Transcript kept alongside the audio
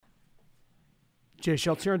Jay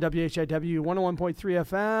Schultz here on WHIW 101.3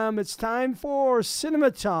 FM. It's time for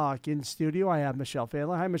Cinema Talk. In studio, I have Michelle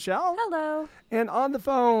Failer. Hi, Michelle. Hello. And on the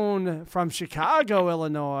phone from Chicago,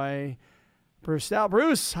 Illinois, Bruce Stout.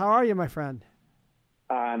 Bruce, how are you, my friend?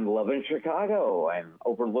 I'm loving Chicago. I'm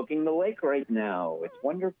overlooking the lake right now. It's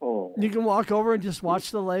wonderful. You can walk over and just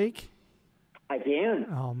watch the lake? I can.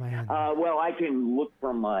 Oh, man. Well, I can look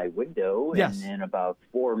from my window, Yes. and then about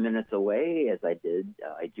 4 minutes away, as I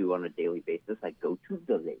do on a daily basis, I go to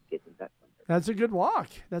the lake. Isn't that wonderful? That's a good walk.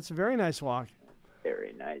 That's a very nice walk.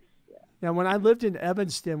 Very nice. Yeah. Now, when I lived in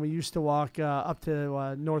Evanston, we used to walk up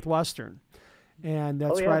to Northwestern, and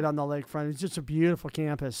that's right on the lakefront. It's just a beautiful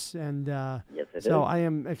campus, and Yes, it so is. I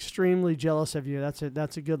am extremely jealous of you. That's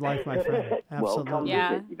a good life, my friend. Well, come Absolutely. Yeah.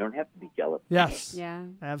 visit. You don't have to be jealous. Yes. Yeah.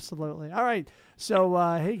 Absolutely. All right. So,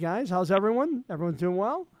 hey guys, how's everyone? Everyone doing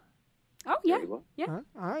well? Oh, yeah. Very well. Yeah.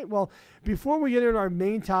 All right. Well, before we get into our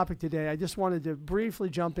main topic today, I just wanted to briefly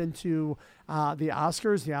jump into the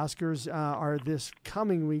Oscars. The Oscars are this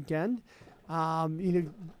coming weekend.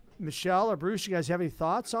 Michelle or Bruce, you guys have any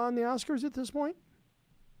thoughts on the Oscars at this point?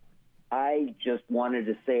 I just wanted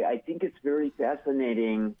to say I think it's very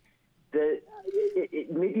fascinating that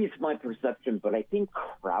maybe it's my perception, but I think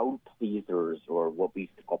crowd pleasers, or what we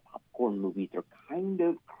used to call popcorn movies, are kind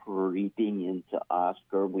of creeping into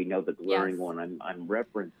Oscar. We know the glaring Yes. one I'm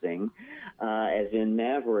referencing, as in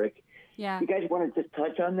Maverick. Yeah. You guys want to just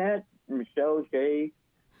touch on that, Michelle, Jay?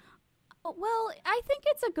 Well, I think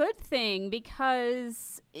it's a good thing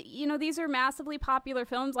because, these are massively popular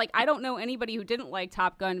films. Like, I don't know anybody who didn't like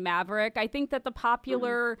Top Gun Maverick. I think that the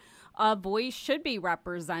popular voice should be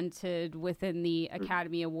represented within the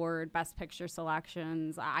Academy Award Best Picture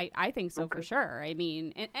selections. I think so for sure. I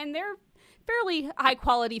mean, and they're fairly high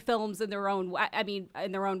quality films in their own way. I mean,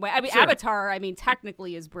 Sure. Avatar,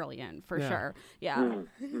 technically is brilliant for sure. Yeah.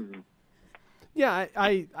 Mm-hmm. Yeah,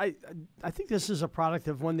 I think this is a product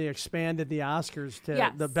of when they expanded the Oscars to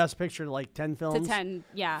Yes. the Best Picture to like 10 films. To 10,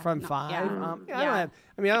 yeah. From No, 5. yeah.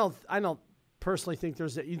 I don't personally think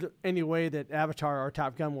there's any way that Avatar or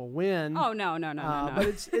Top Gun will win. Oh, no.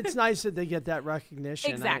 But it's nice that they get that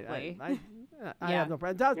recognition. Exactly. I Yeah. have no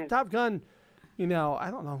problem. Top Gun, I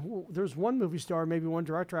don't know. There's one movie star, maybe one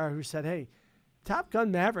director who said, hey, Top Gun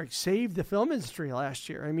Maverick saved the film industry last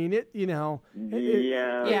year. I mean, it Yeah.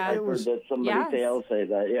 I've heard that somebody else say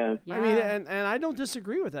that, yeah. Yeah. I mean, and I don't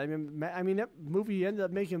disagree with that. I mean, that movie ended up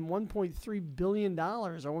making $1.3 billion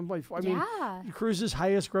or 1.4. I mean, Cruise's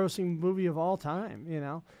highest grossing movie of all time,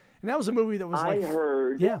 And that was a movie that was I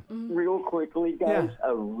heard, real quickly, guys,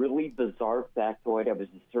 a really bizarre factoid. I was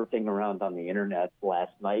surfing around on the internet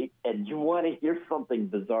last night, and you want to hear something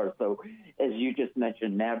bizarre. So, as you just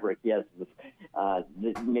mentioned, Maverick, yes,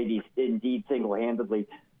 maybe indeed single-handedly.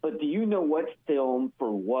 But do you know what film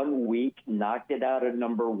for 1 week knocked it out of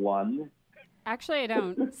number one? Actually, I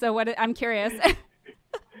don't. So I'm curious.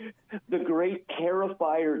 The Great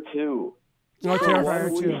Terrifier 2. No, Terrifier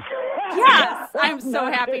 2. Yes, I'm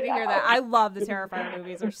so happy to hear that. I love the Terrifier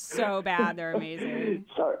movies. They're so bad. They're amazing.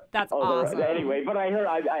 Sorry. That's awesome. Anyway, but I heard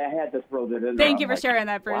I had to throw that in there. Thank you for sharing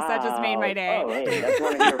that, Bruce. That just made my day. Oh, hey, that's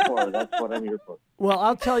what I'm here for. That's what I'm here for. Well,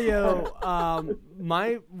 I'll tell you,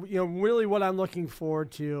 really what I'm looking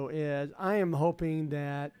forward to is I am hoping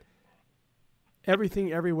that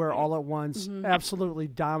Everything Everywhere All at Once absolutely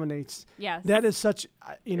dominates. Yes. That is such,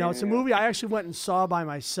 it's a movie I actually went and saw by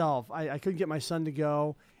myself. I couldn't get my son to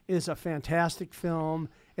go. It is a fantastic film.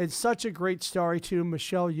 It's such a great story, too.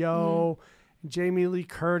 Michelle Yeoh, Jamie Lee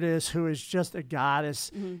Curtis, who is just a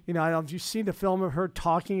goddess. I don't know if you've seen the film of her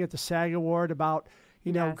talking at the SAG Award about,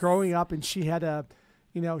 growing up, and she had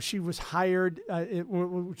she was hired,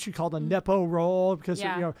 what she called a Nepo role because,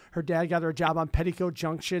 her dad got her a job on Petticoat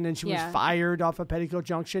Junction, and she was fired off of Petticoat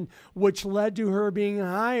Junction, which led to her being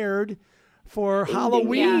hired for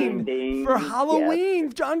Halloween.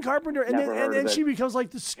 Yes. John Carpenter. And then it. she becomes like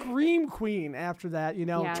the Scream Queen after that,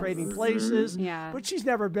 Trading Places. Yeah. But she's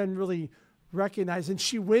never been really recognized, and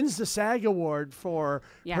she wins the SAG Award for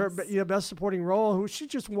her Best Supporting Role. Who she's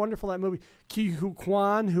just wonderful in that movie. Ke Huy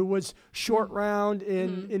Quan, who was Short Round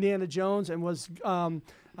in Indiana Jones and was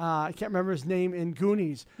I can't remember his name in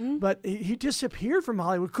Goonies, but he disappeared from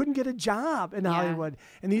Hollywood, couldn't get a job in Hollywood,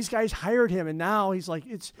 and these guys hired him, and now he's like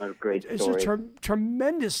it's a great it's story. a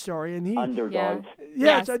tremendous story, and he Underdog.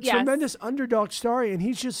 it's a tremendous underdog story, and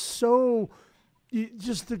he's just so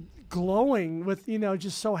glowing with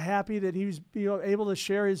just so happy that he was able to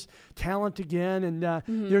share his talent again. And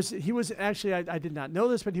he was actually I did not know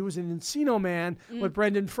this, but he was in Encino Man with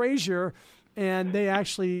Brendan Fraser and they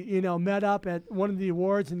actually, met up at one of the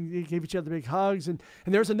awards and they gave each other big hugs. And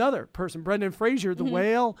there's another person, Brendan Fraser, the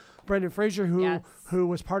whale, Brendan Fraser, who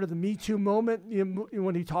was part of the Me Too moment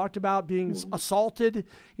when he talked about being assaulted,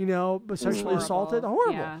 essentially assaulted.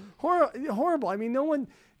 Horrible. I mean, no one,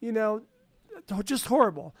 just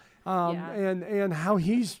horrible. And how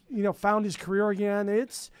he's, found his career again.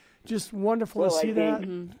 It's just wonderful to see that.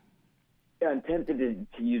 I'm tempted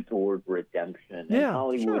to use the word redemption. And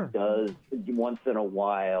Hollywood does once in a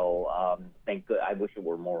while. Thank God. I wish it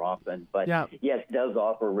were more often, but yes, does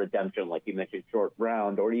offer redemption, like you mentioned, Short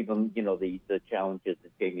Round, or even the challenges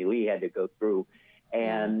that Jamie Lee had to go through,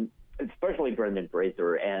 and especially Brendan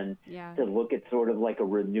Fraser, and to look at sort of like a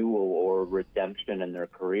renewal or redemption in their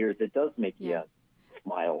careers. It does make you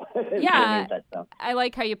smile. I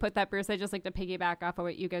like how you put that, Bruce. I just like to piggyback off of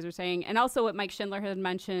what you guys are saying. And also what Mike Schindler had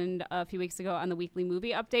mentioned a few weeks ago on the Weekly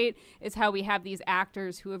Movie Update is how we have these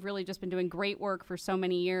actors who have really just been doing great work for so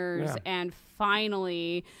many years and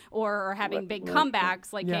finally, or having big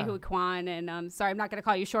comebacks like Ke Huy Quan and sorry, I'm not going to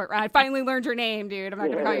call you Short Round. I finally learned your name, dude. I'm not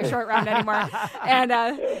going to call you Short Round anymore.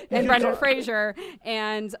 And Brendan Fraser.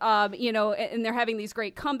 And, and they're having these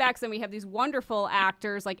great comebacks. And we have these wonderful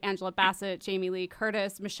actors like Angela Bassett, Jamie Lee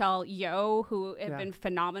Curtis, Michelle Yeoh, who have been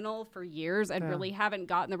phenomenal for years and really haven't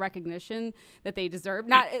gotten the recognition that they deserve.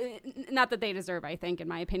 Not that they deserve, I think, in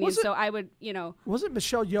my opinion. So I would, Was it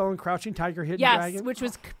Michelle Yeoh in Crouching Tiger, Hidden Dragon? Yes, which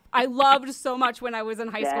was I loved so much when I was in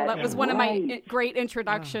high school. That was one of my great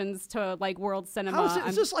introductions to like world cinema.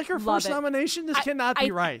 Is this like her first nomination? This cannot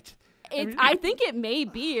be right. I think it may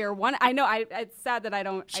be, or one. I know. It's sad that I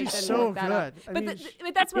don't. She's didn't so look that good. Up.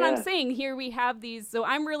 But that's what I'm saying. Here we have these. So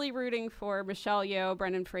I'm really rooting for Michelle Yeoh,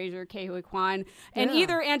 Brendan Fraser, Ke Huy Quan, and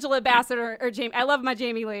either Angela Bassett or Jamie. I love my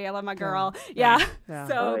Jamie Lee. I love my girl.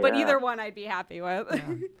 So, but either one I'd be happy with.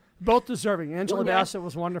 Both deserving. Angela Bassett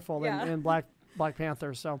was wonderful in Black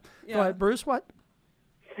Panther. So go ahead, Bruce. What?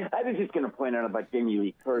 I was just going to point out about Jamie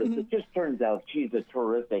Lee Curtis. It just turns out she's a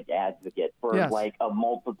terrific advocate for like a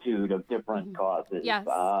multitude of different causes. Yes.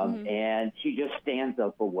 And she just stands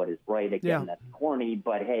up for what is right. Again, that's corny,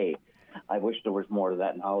 but hey, I wish there was more of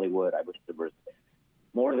that in Hollywood. I wish there was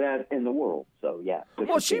more of that in the world. So,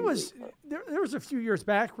 Well, she was there was a few years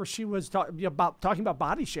back where she was talking about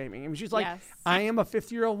body shaming. I mean, she's like, I am a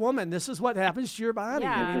 50-year-old woman. This is what happens to your body.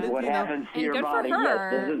 This is what happens to your body.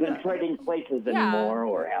 Yes, this isn't Trading Places anymore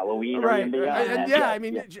or Halloween or anything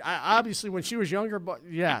beyond. Obviously when she was younger, but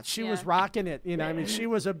she was rocking it. I mean, she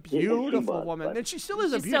was a beautiful woman. And she still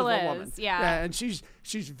is a beautiful woman. And she's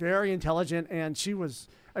very intelligent, and she was,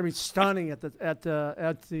 stunning at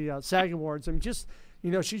the SAG Awards. I mean,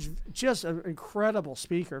 she's just an incredible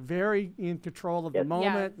speaker, very in control of the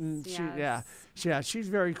moment, and she's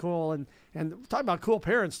very cool. And talking about cool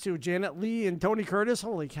parents too, Janet Leigh and Tony Curtis.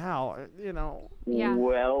 Holy cow,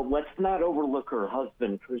 Well, let's not overlook her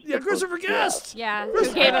husband, Christopher. Christopher Guest.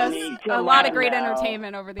 Who gave us a lot of great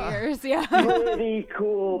entertainment over the years. Pretty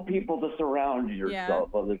cool people to surround yourself,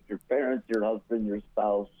 whether it's your parents, your husband, your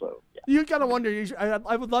spouse. So. You gotta wonder.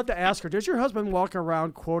 I would love to ask her. Does your husband walk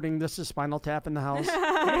around quoting "This is Spinal Tap" in the house?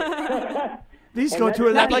 These go to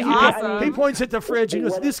 11. Like awesome. He points at the fridge. He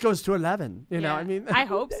goes, "This goes to 11." I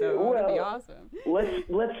hope so. That'd be awesome.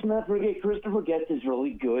 Let's not forget Christopher Guest is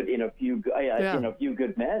really good in a few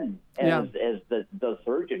Good Men as the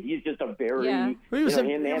surgeon. He's just a very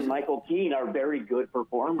him and Michael Keane are very good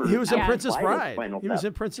performers. He was in Princess Bride. He was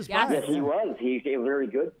in Princess Bride. Yes, he was. He's a very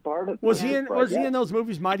good part of. Was he in those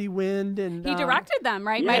movies, Mighty Wind? And he directed them,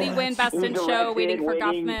 right? Mighty Wind, Best in Show, Waiting for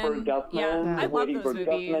Guffman. I love those movies.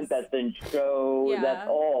 Guffman, Best in Show. That's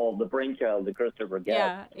all the brainchild of Christopher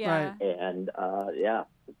Guest. And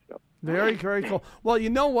Very, very cool. Well, you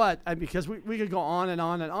know what? Because we could go on and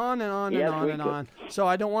on and on and on and on and on. So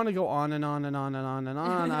I don't want to go on and on and on and on and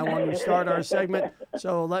on. I want to start our segment.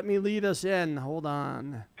 So let me lead us in. Hold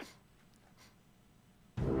on.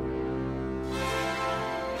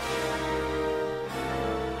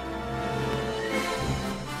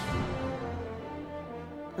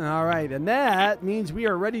 All right, and that means we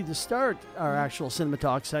are ready to start our actual Cinema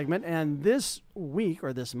Talk segment. And this week,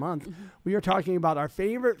 or this month, we are talking about our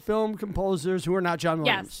favorite film composers who are not John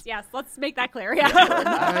Williams. Yes, let's make that clear.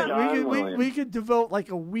 We could devote like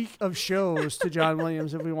a week of shows to John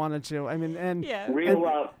Williams if we wanted to. I mean, and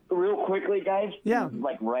real quickly, guys. Yeah.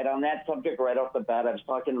 Like right on that subject, right off the bat, I was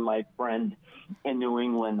talking to my friend in New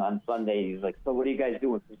England on Sunday. He's like, "So what are you guys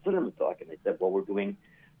doing for Cinema Talk?" And I said, "Well, we're doing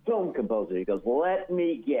film composer. He goes, let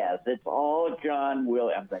me guess, it's all John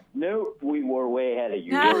Williams. I was like, nope, we were way ahead of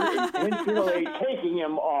you. We're intentionally taking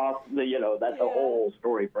him off that's a whole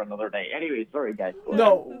story for another day. Anyway, sorry guys.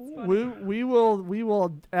 No, we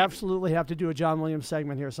will absolutely have to do a John Williams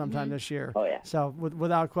segment here sometime this year. Oh yeah. So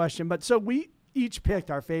without question. But so we each picked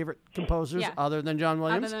our favorite composers other than John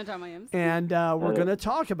Williams. Other than John Williams. And we're going to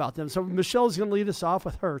talk about them. So Michelle's going to lead us off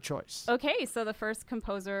with her choice. Okay, so the first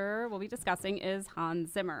composer we'll be discussing is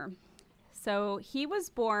Hans Zimmer. So he was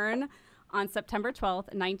born on September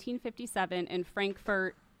 12th, 1957 in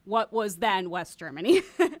Frankfurt, what was then West Germany.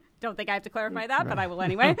 Don't think I have to clarify that, but I will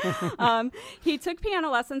anyway. He took piano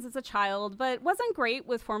lessons as a child, but wasn't great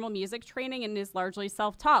with formal music training and is largely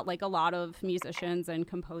self-taught, like a lot of musicians and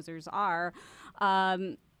composers are.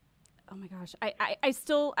 Oh my gosh,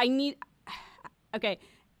 I need. Okay,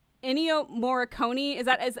 Ennio Morricone.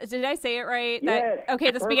 Did I say it right? Yes, okay,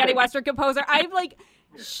 the spaghetti western composer.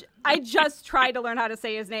 I just tried to learn how to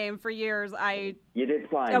say his name for years. You did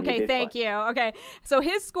fine. Okay, thank you. Okay, so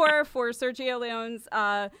his score for Sergio Leone's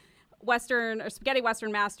Western or spaghetti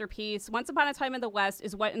Western masterpiece, Once Upon a Time in the West,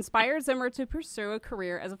 is what inspired Zimmer to pursue a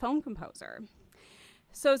career as a film composer.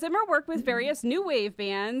 So Zimmer worked with various new wave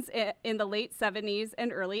bands in the late 70s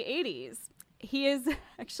and early 80s. He is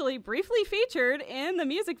actually briefly featured in the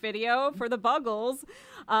music video for the Buggles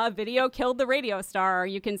video "Killed the Radio Star."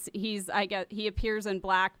 You can see he appears in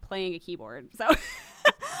black playing a keyboard. So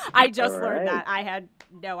I just learned that. I had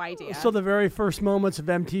no idea. So the very first moments of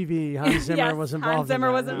MTV, Hans Zimmer was involved. Hans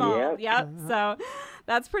Zimmer was involved. Yep. So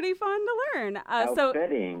that's pretty fun to learn.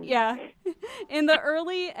 Fitting. Yeah. In the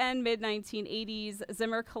early and mid-1980s,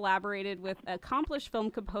 Zimmer collaborated with accomplished film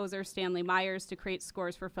composer Stanley Myers to create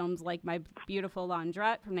scores for films like My Beautiful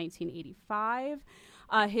Laundrette from 1985.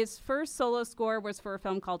 His first solo score was for a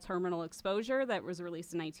film called Terminal Exposure that was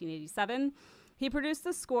released in 1987. He produced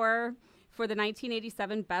the score for the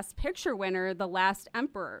 1987 Best Picture winner, The Last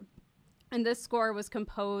Emperor. And this score was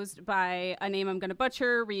composed by a name I'm going to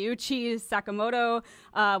butcher, Ryuichi Sakamoto,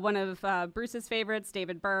 one of Bruce's favorites,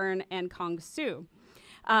 David Byrne, and Kong Su.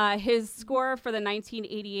 His score for the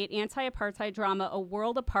 1988 anti-apartheid drama A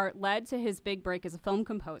World Apart led to his big break as a film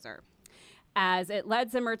composer, as it led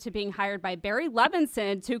Zimmer to being hired by Barry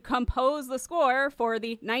Levinson to compose the score for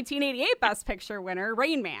the 1988 Best Picture winner,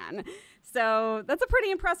 Rain Man. So that's a pretty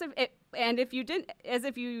impressive. And if you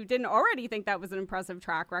didn't already think that was an impressive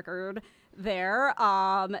track record there,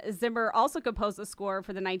 Zimmer also composed the score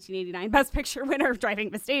for the 1989 Best Picture winner,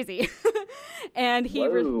 Driving Miss Daisy, and he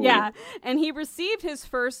received his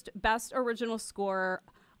first Best Original Score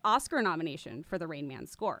Oscar nomination for the Rain Man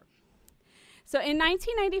score. So in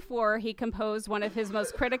 1994, he composed one of his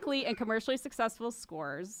most critically and commercially successful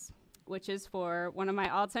scores, which is for one of my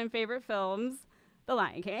all-time favorite films, The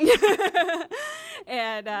Lion King.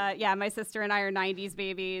 And my sister and I are 90s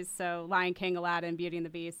babies, so Lion King, Aladdin, Beauty and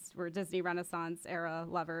the Beast were Disney Renaissance era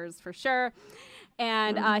lovers for sure.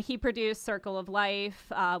 And he produced Circle of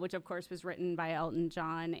Life, which of course was written by Elton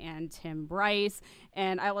John and Tim Rice.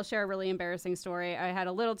 And I will share a really embarrassing story. I had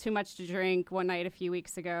a little too much to drink one night a few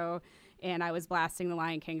weeks ago, and I was blasting the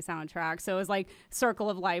Lion King soundtrack. So it was like Circle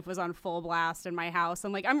of Life was on full blast in my house.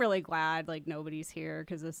 I'm like, I'm really glad like nobody's here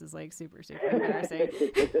because this is like super, super embarrassing.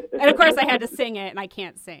 And of course I had to sing it, and I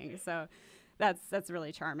can't sing. So that's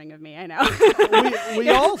really charming of me. I know. we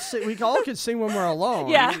all could sing when we're alone.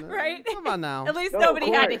 Yeah, right. Come on now. At least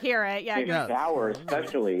nobody had to hear it. Yeah, shower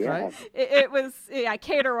especially. Yeah. Right? It was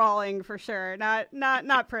caterwauling for sure.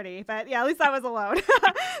 Not pretty, but yeah, at least I was alone.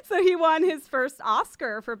 So he won his first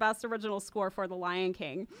Oscar for Best Original Score for The Lion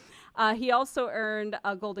King. He also earned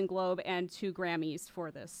a Golden Globe and 2 Grammys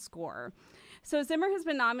for this score. So Zimmer has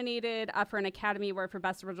been nominated for an Academy Award for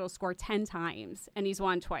Best Original Score 10 times, and he's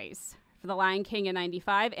won twice. For The Lion King in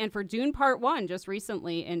 1995 and for Dune Part 1 just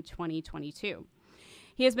recently in 2022.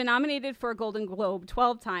 He has been nominated for a Golden Globe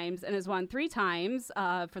 12 times and has won 3 times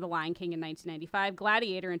for The Lion King in 1995,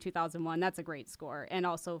 Gladiator in 2001, that's a great score, and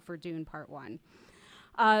also for Dune Part 1.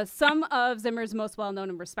 Some of Zimmer's most well-known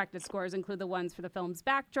and respected scores include the ones for the films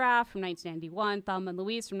Backdraft from 1991, Thelma and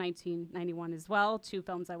Louise from 1991 as well, 2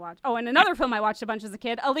 films I watched. Oh, and another film I watched a bunch as a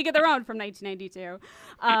kid, A League of Their Own from 1992.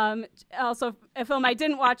 Also, a film I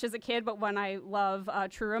didn't watch as a kid, but one I love,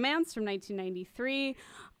 True Romance from 1993.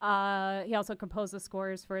 He also composed the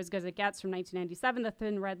scores for As Good as It Gets from 1997, The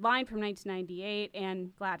Thin Red Line from 1998,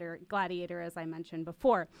 and Gladiator, as I mentioned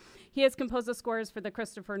before. He has composed the scores for the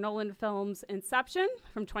Christopher Nolan films Inception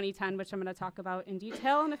from 2010, which I'm going to talk about in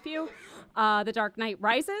detail in a few, The Dark Knight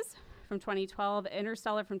Rises from 2012,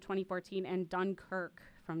 Interstellar from 2014, and Dunkirk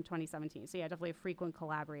from 2017. So yeah, definitely a frequent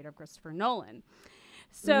collaborator of Christopher Nolan.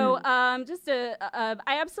 So I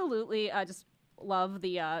absolutely just love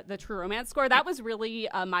the True Romance score. That was really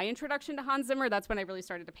my introduction to Hans Zimmer. That's when I really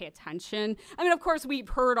started to pay attention. I mean, of course, we've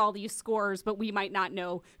heard all these scores, but we might not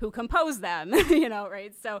know who composed them,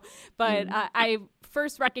 right? So, but I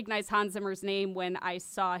first recognized Hans Zimmer's name when I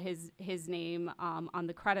saw his name on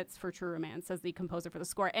the credits for True Romance as the composer for the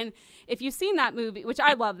score. And if you've seen that movie, which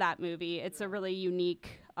I love that movie, it's a really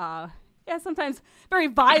unique sometimes very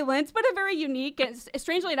violent, but a very unique and,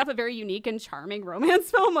 strangely enough, a very unique and charming romance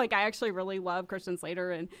film. Like, I actually really love Christian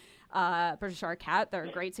Slater and Patricia Arquette. They're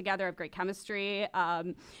great together, have great chemistry.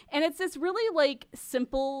 And it's this really, like,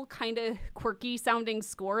 simple, kind of quirky sounding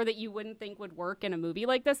score that you wouldn't think would work in a movie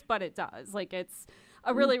like this, but it does. Like, it's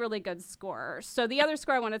a really, really good score. So the other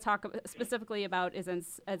score I want to talk specifically about is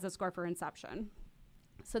the score for Inception.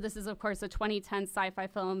 So this is, of course, a 2010 sci-fi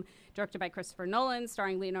film directed by Christopher Nolan,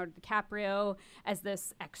 starring Leonardo DiCaprio as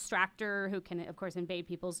this extractor who can, of course, invade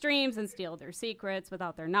people's dreams and steal their secrets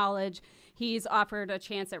without their knowledge. He's offered a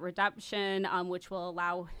chance at redemption, which will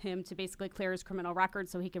allow him to basically clear his criminal record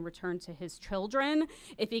so he can return to his children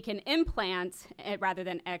if he can implant it rather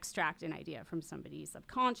than extract an idea from somebody's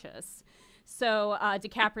subconscious. So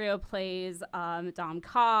DiCaprio plays Dom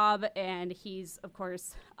Cobb, and he's, of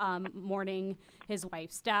course, mourning his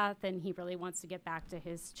wife's death, and he really wants to get back to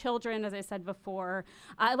his children, as I said before.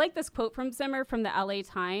 I like this quote from Zimmer from the LA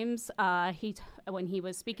Times. When he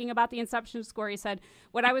was speaking about the Inception score, he said,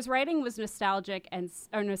 "What I was writing was nostalgia and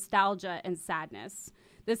sadness.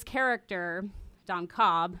 This character, Dom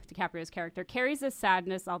Cobb, DiCaprio's character, carries this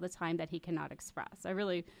sadness all the time that he cannot express." I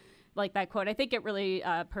really like that quote. I think it really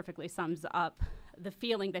perfectly sums up the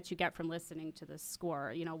feeling that you get from listening to this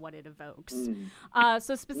score, what it evokes.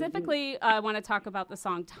 So specifically, I want to talk about the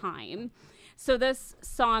song Time. So this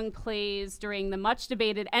song plays during the much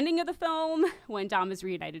debated ending of the film when Dom is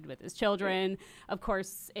reunited with his children. Of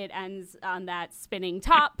course, it ends on that spinning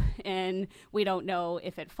top, and we don't know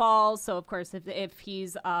if it falls. So, of course, if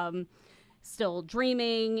he's still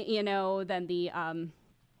dreaming, then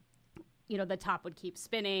the top would keep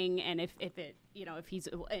spinning, and if he's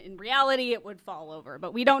in reality, it would fall over,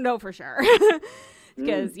 but we don't know for sure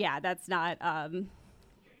because that's not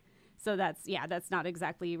that's not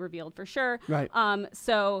exactly revealed for sure. Right.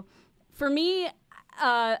 So for me,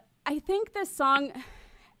 I think this song,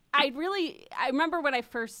 I remember when I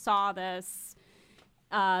first saw this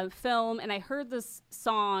film and I heard this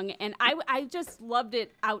song, and I just loved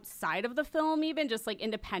it outside of the film, even just like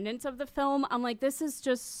independent of the film. I'm like, this is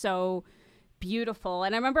just so beautiful.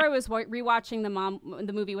 And I remember I was rewatching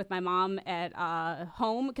the movie with my mom at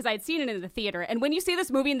home because I had seen it in the theater. And when you see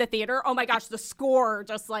this movie in the theater, oh my gosh, the score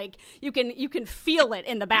just like you can feel it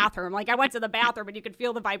in the bathroom. Like, I went to the bathroom and you could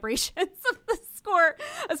feel the vibrations of the score,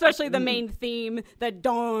 especially the main theme, the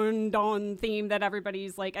don don theme that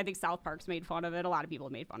everybody's like. I think South Park's made fun of it. A lot of people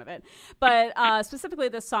have made fun of it, but specifically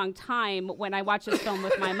this song Time. When I watched this film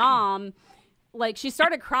with my mom, like, she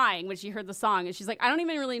started crying when she heard the song, and she's like, I don't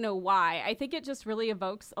even really know why. I think it just really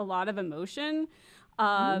evokes a lot of emotion.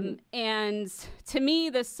 And to me,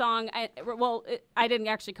 this song, I didn't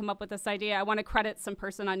actually come up with this idea. I want to credit some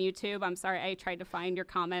person on YouTube. I'm sorry, I tried to find your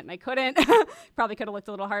comment and I couldn't. Probably could have looked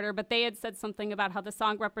a little harder, but they had said something about how the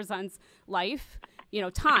song represents life,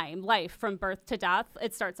 time, life from birth to death.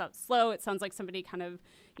 It starts out slow. It sounds like somebody kind of,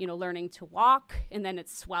 learning to walk, and then it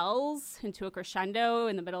swells into a crescendo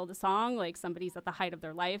in the middle of the song, like somebody's at the height of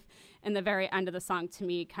their life. And the very end of the song, to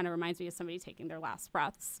me, kind of reminds me of somebody taking their last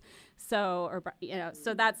breaths. So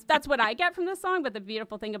that's what I get from this song. But the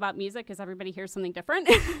beautiful thing about music is everybody hears something different.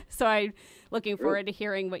 So I'm looking forward to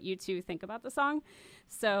hearing what you two think about the song.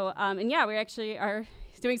 So, we actually are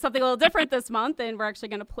doing something a little different this month, and we're actually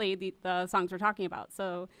going to play the songs we're talking about.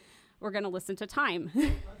 So we're going to listen to Time.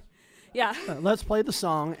 Yeah. Let's play the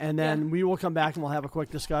song, and then we will come back and we'll have a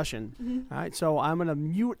quick discussion. All right. So I'm going to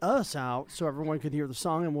mute us out so everyone can hear the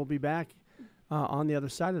song, and we'll be back on the other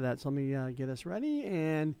side of that. So let me get us ready,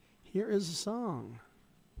 and here is the song.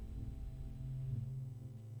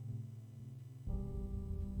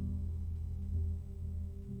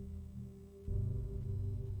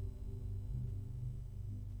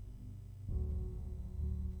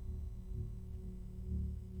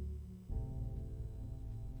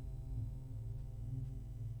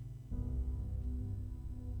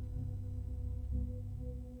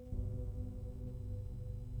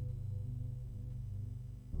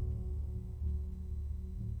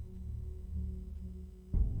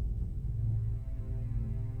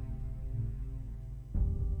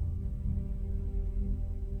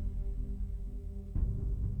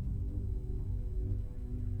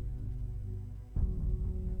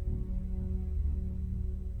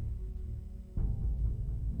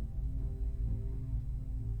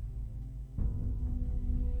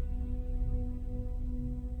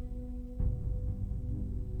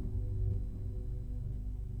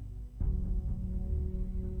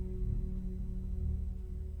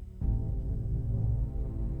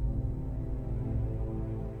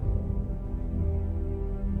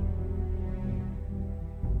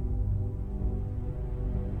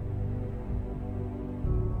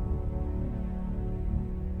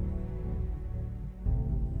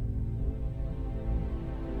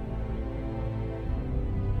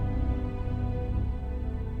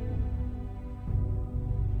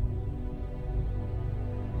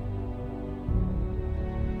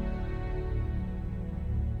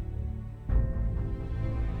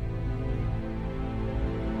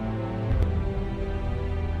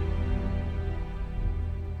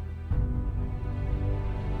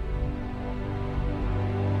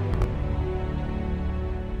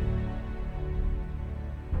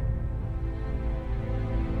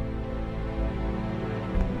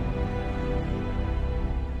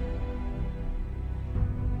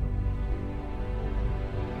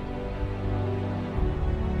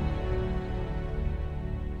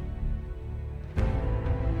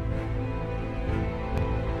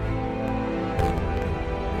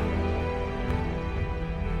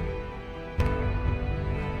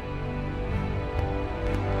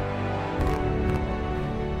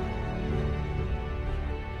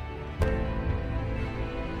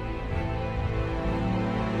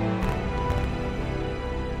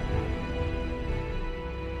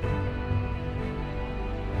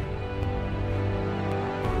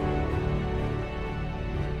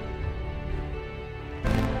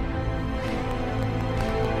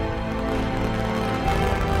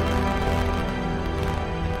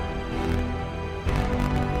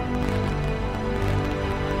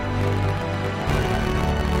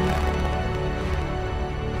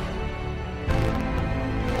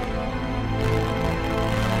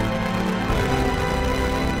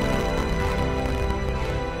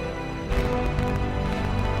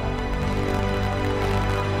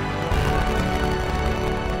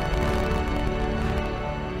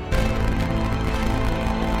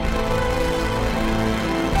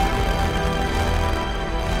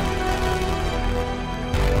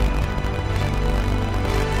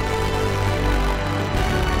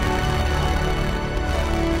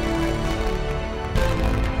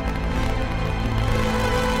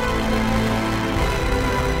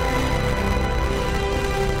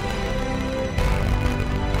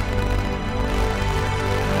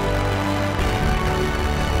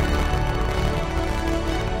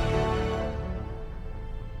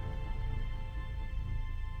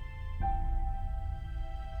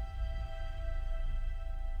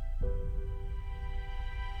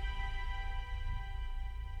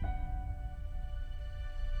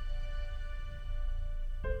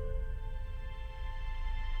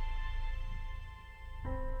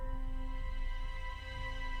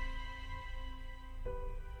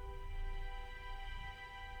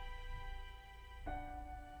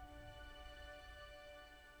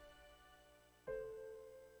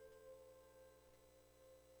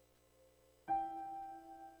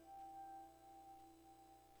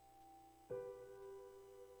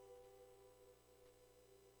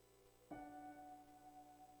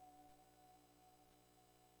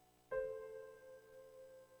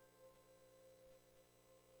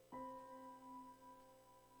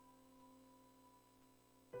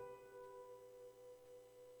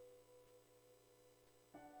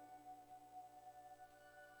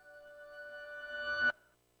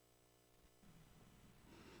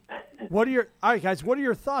 All right, guys, what are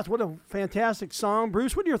your thoughts? What a fantastic song.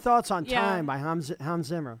 Bruce, what are your thoughts on Time by Hans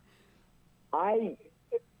Zimmer? I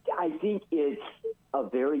think it's a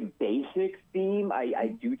very basic theme.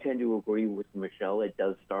 I do tend to agree with Michelle. It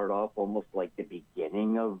does start off almost like the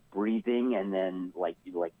beginning of Breathing, and then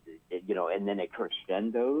and then it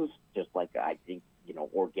crescendos, just like I think,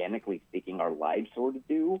 organically speaking, our lives sort of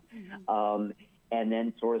do. Mm-hmm. And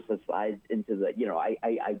then sort of subsides into the,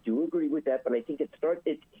 I do agree with that, but I think it's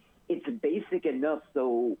basic enough.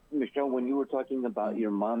 So, Michelle, when you were talking about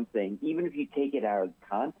your mom saying, even if you take it out of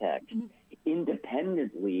context,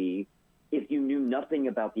 independently, if you knew nothing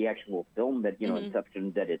about the actual film that,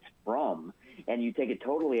 Inception, that it's from, and you take it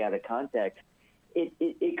totally out of context,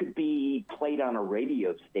 it could be played on a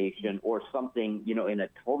radio station or something, in a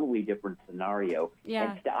totally different scenario.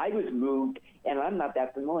 Yeah. And I was moved, and I'm not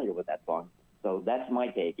that familiar with that song. So that's my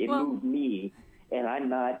take. It moved me, and I'm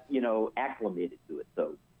not, acclimated to it.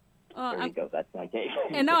 So there you go. That's my take.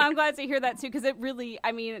 And no, I'm glad to hear that too, because it really,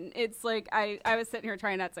 it's like I was sitting here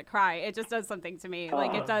trying not to cry. It just does something to me.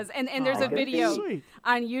 Like it does. And there's a video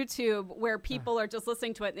on YouTube where people are just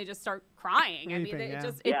listening to it and they just start crying.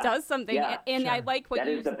 It does something. Yeah, and I like what that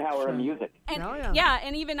is the power of music. And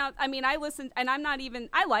and even I listened, and I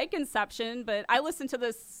like Inception, but I listen to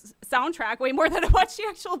this soundtrack way more than I watch the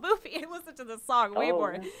actual movie. I listen to the song way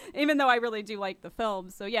more, even though I really do like the film.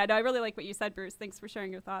 So I really like what you said, Bruce. Thanks for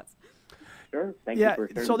sharing your thoughts. Sure. Thank you for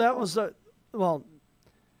sharing. So that was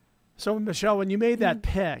so Michelle, when you made that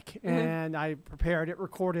pick and I prepared it,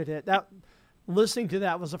 recorded it, listening to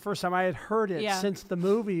that was the first time I had heard it since the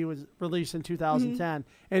movie was released in 2010,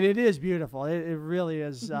 and it is beautiful. It really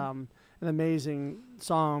is an amazing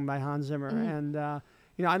song by Hans Zimmer, and I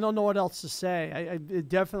don't know what else to say. It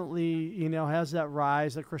definitely has that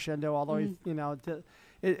rise, the crescendo, all the way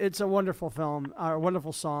it's a wonderful film, a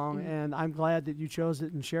wonderful song, and I'm glad that you chose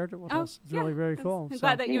it and shared it with us. It's really very cool. I'm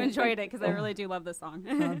glad that you enjoyed it, because I really do love the song.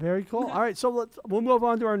 Very cool. All right, so we'll move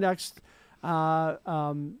on to our next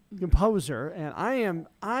composer, and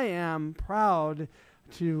I am proud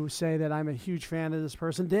to say that I'm a huge fan of this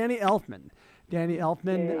person, Danny Elfman. Danny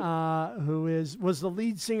Elfman, who was the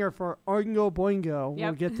lead singer for Oingo Boingo.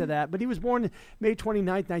 We'll get to that. But he was born May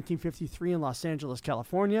 29th, 1953 in Los Angeles,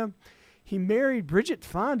 California. He married Bridget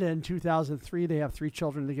Fonda in 2003. They have 3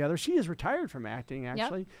 children together. She is retired from acting,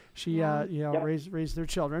 actually. She raised their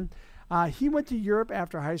children. He went to Europe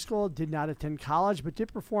after high school, did not attend college, but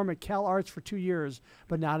did perform at Cal Arts for 2 years,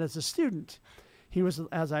 but not as a student. He was,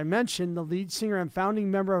 as I mentioned, the lead singer and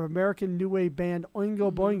founding member of American new wave band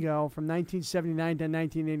Oingo Boingo from 1979 to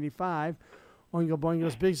 1985. Oingo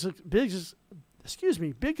Boingo's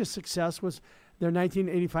biggest success was their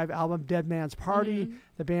 1985 album Dead Man's Party.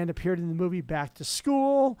 The band appeared in the movie Back to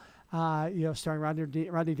School, starring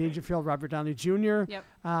Rodney Dangerfield, Robert Downey Jr.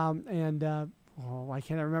 I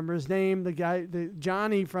can't remember his name. The guy,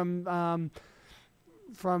 Johnny from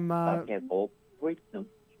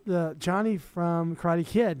the Johnny from Karate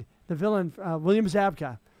Kid, the villain, William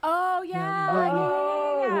Zabka. Oh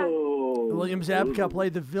yeah. William Zabka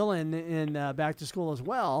played the villain in Back to School as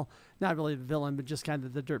well. Not really the villain, but just kind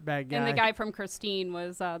of the dirtbag guy. And the guy from Christine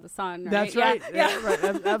was the son, right? That's right.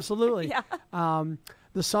 Right. Absolutely.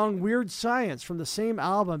 The song Weird Science from the same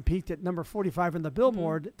album peaked at number 45 in the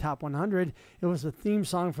Billboard Top 100. It was the theme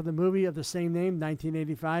song for the movie of the same name,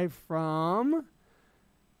 1985, from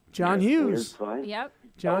John Hughes.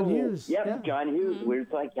 John Hughes. Yep, John Hughes.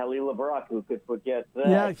 Weird Science. Kelly LeBrock, who could forget that?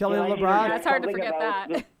 Yeah, Kelly LeBrock. It's hard to forget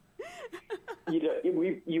that.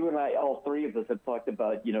 You and I, all 3 of us, have talked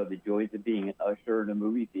about the joys of being an usher in a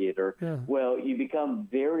movie theater. Yeah. Well, you become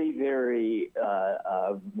very, very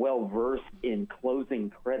well versed in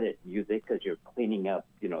closing credit music because you're cleaning up,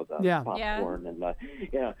 the popcorn and the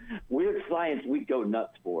Weird Science. We'd go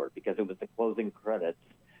nuts for because it was the closing credits.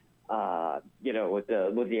 With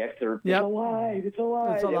the excerpt, it's alive.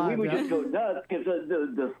 And we would just go nuts because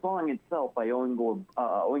the song itself by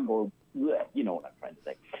Oingo, you know what I'm trying to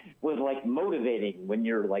say, was like motivating when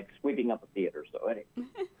you're like sweeping up a theater. So anyway.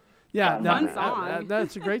 Fun song.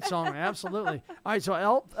 That's a great song. Absolutely. All right. So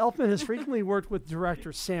Elfman has frequently worked with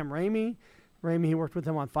director Sam Raimi. He worked with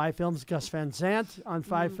him on 5 films, Gus Van Sant on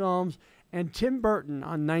 5 films, and Tim Burton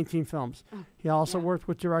on 19 films. He also worked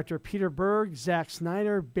with director Peter Berg, Zack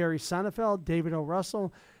Snyder, Barry Sonnenfeld, David O.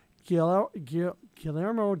 Russell,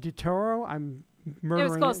 Guillermo del Toro. I'm murdering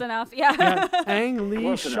it. Was close enough, Ang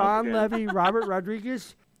Lee, Sean Levy, Robert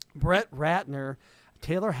Rodriguez, Brett Ratner,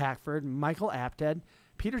 Taylor Hackford, Michael Apted,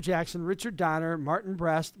 Peter Jackson, Richard Donner, Martin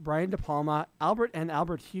Brest, Brian De Palma,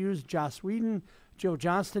 Albert Hughes, Joss Whedon, Joe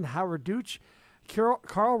Johnston, Howard Deutsch,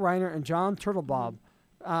 Carl Reiner, and John Turtlebob.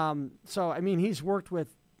 So, I mean, he's worked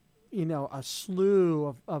with a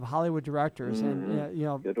slew of Hollywood directors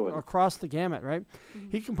and Good one. across the gamut, right?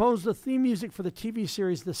 He composed the theme music for the TV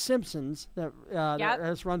series The Simpsons that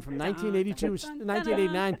has run from 1982 to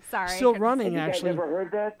 1989. Sorry, still couldn't running You guys actually. ever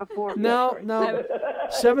heard that before? No,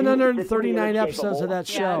 739 episodes of that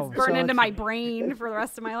Yeah, show. it's burned So into my brain for the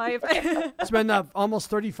rest of my life. It's been almost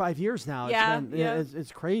 35 years now. Yeah.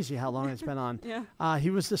 It's crazy how long it's been on. Yeah. He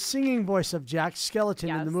was the singing voice of Jack Skellington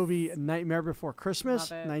in the Yes. movie Nightmare Before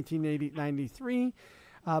Christmas, Love it. 1993.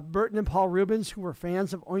 Burton and Paul Rubens, who were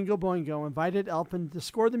fans of Oingo Boingo, invited Elfman to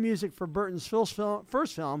score the music for Burton's first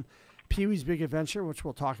film, Pee-wee's Big Adventure, which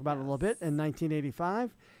we'll talk about in a little bit, in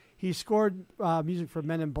 1985. He scored music for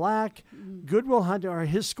Men in Black, Good Will Hunting, or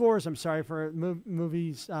his scores, for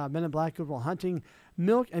movies Men in Black, Good Will Hunting,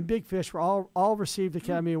 Milk, and Big Fish were all received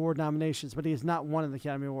Academy Award nominations, but he has not won an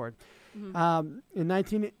Academy Award. In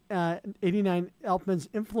 1989, Elfman's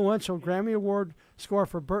influential Grammy Award score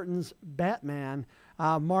for Burton's Batman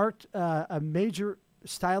marked a major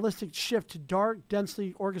stylistic shift to dark,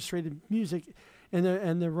 densely orchestrated music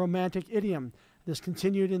and the romantic idiom. This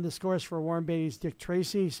continued in the scores for Warren Beatty's Dick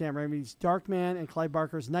Tracy, Sam Raimi's Darkman, and Clive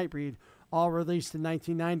Barker's Nightbreed, all released in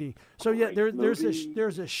 1990. So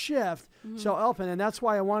there's a shift. So Elfman, and that's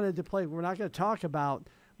why I wanted to play. We're not highlighting.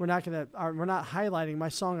 My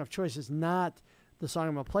song of choice is not the song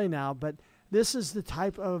I'm going to play now, but this is the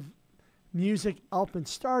type of music Elfman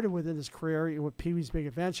started with in his career with Pee-wee's Big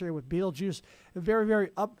Adventure, with Beetlejuice, very, very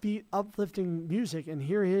upbeat, uplifting music. And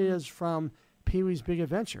here he is from Pee-wee's Big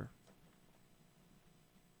Adventure.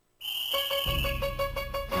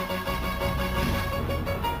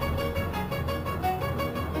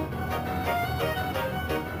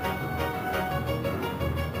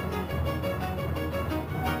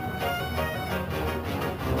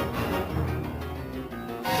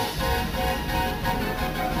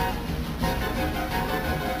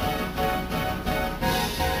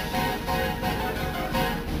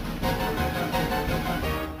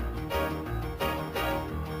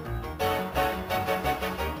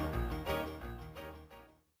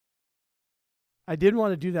 I didn't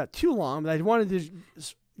want to do that too long, but I wanted to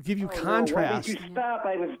give you contrast. Why did you stop?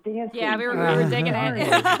 I was dancing. Yeah, we were digging it.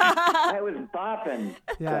 I was bopping.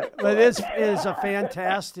 Yeah, but it is a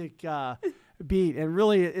fantastic beat, and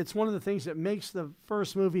really, it's one of the things that makes the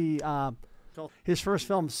first movie, his first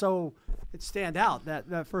film, so it stand out.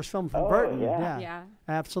 That first film from Burton. Yeah.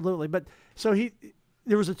 Absolutely. But so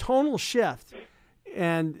there was a tonal shift,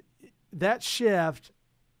 and that shift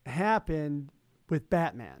happened with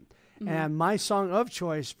Batman. And my song of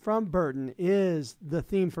choice from Burton is the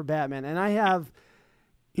theme for Batman. And I have,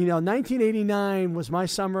 1989 was my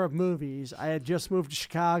summer of movies. I had just moved to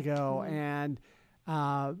Chicago, and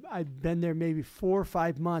I'd been there maybe 4 or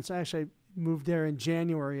 5 months. I actually moved there in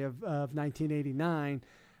January of 1989.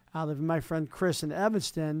 I lived with my friend Chris in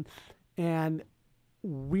Evanston, and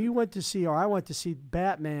I went to see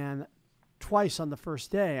Batman twice on the first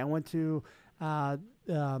day. I went to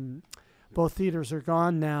both theaters are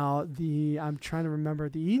gone now. I'm trying to remember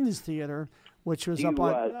the Eden's Theater, which was up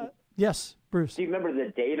on. Yes, Bruce. Do you remember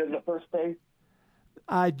the date of the first day?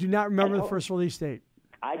 I do not remember the first release date.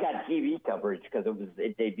 I got TV coverage because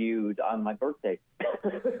it debuted on my birthday.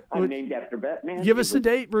 I'm named after Batman. Give us the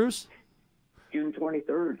date, Bruce. June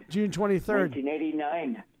 23rd. June 23rd.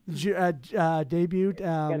 1989.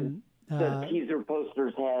 Debuted. The teaser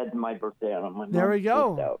posters had my birthday on them. There we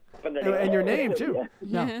go. And your name, too.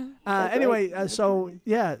 Yeah. Anyway, I saw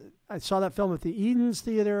that film at the Eden's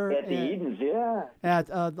Theater. At the Edens, yeah.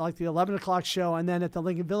 At like the 11 o'clock show, and then at the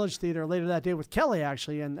Lincoln Village Theater later that day with Kelly,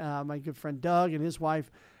 actually, and my good friend Doug and his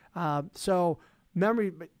wife. So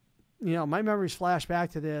my memories flash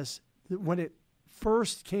back to this, when it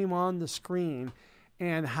first came on the screen,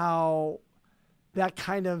 and how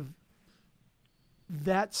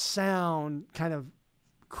that sound kind of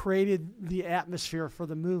created the atmosphere for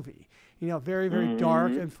the movie. Very, very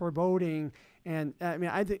dark and foreboding. And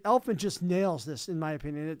I think Elfman just nails this, in my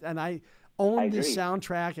opinion. And I own this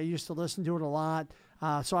soundtrack. I used to listen to it a lot.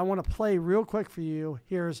 So I want to play real quick for you.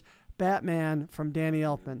 Here's Batman from Danny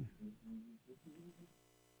Elfman.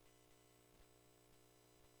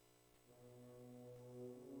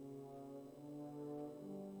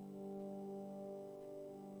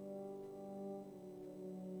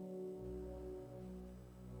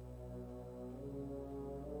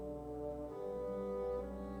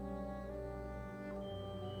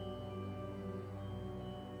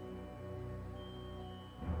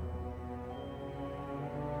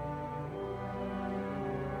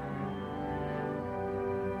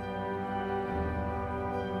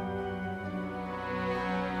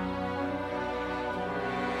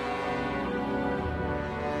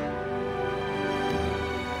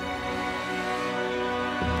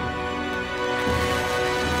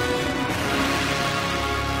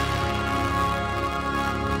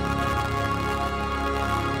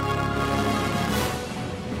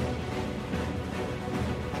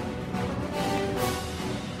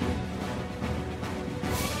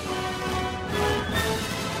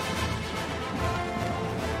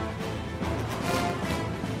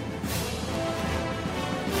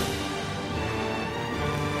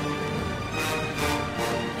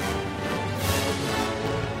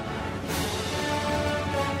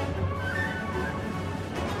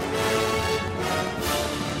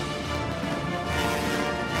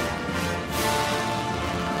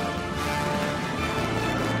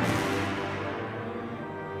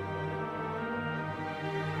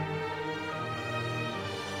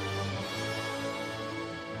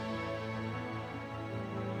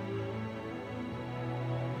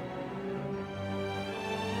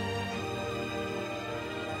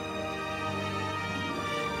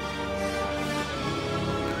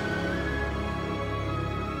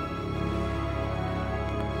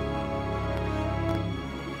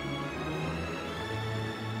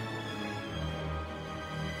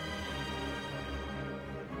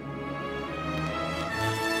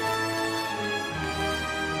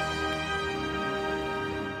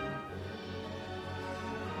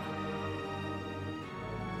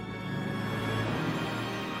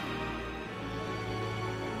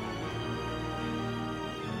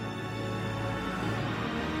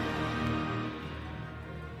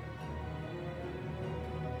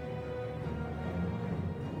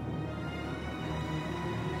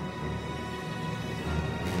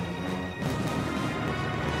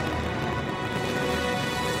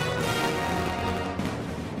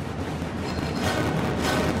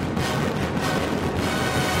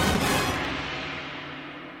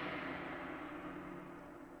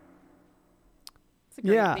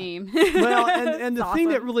 great theme. Well, and the thing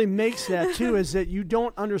awesome. that really makes that too is that you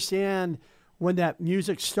don't understand when that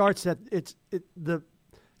music starts that the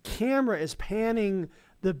camera is panning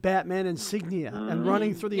the Batman insignia and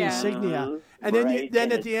running through the insignia, and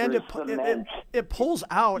then at the end it pulls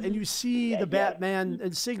out and you see the Batman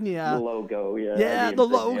insignia, the logo, the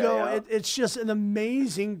logo. Yeah. It's just an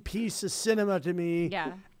amazing piece of cinema to me.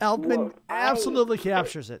 Yeah, Elfman absolutely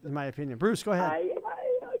captures it, in my opinion. Bruce, go ahead.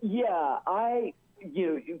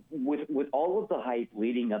 With all of the hype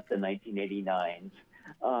leading up to 1989,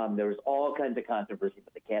 there was all kinds of controversy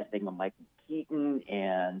with the casting of Michael Keaton,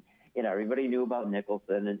 and everybody knew about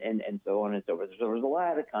Nicholson and so on and so forth. So there was a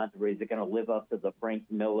lot of controversy that kind of live up to the Frank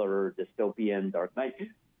Miller dystopian Dark Knight.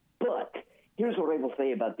 But here's what I will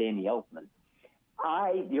say about Danny Elfman.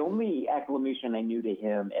 The only acclamation I knew to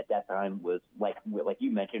him at that time was like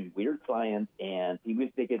you mentioned, Weird Science and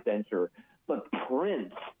Pee-wee's Big Adventure. But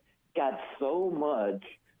Prince got so much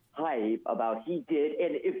hype about he did,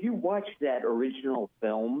 and if you watch that original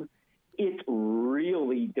film, it's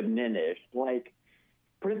really diminished. Like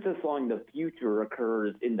Prince's song "The Future"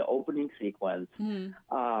 occurs in the opening sequence, and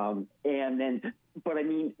then, but I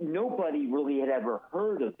mean, nobody really had ever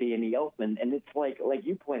heard of Danny Elfman, and it's like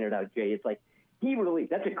you pointed out, Jay, it's like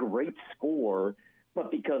that's a great score,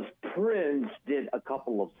 but because Prince did a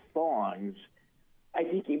couple of songs, I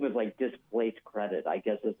think he was like displaced credit. I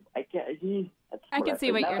guess I can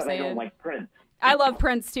see what you're saying. I don't like Prince. I love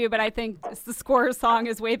Prince too, but I think the score song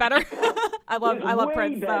is way better. I love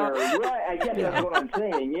Prince better. though. Right, I guess that's what I'm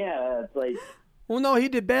saying. Yeah, it's like. Well, no, he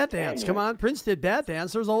did Bat Dance. Come on, Prince did Bat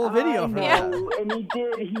Dance. There's a whole video for that. And he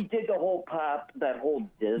did the whole pop. That whole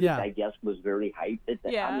disc, I guess, was very hyped.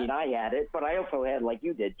 I mean, I had it, but I also had, like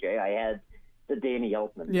you did, Jay. I had the Danny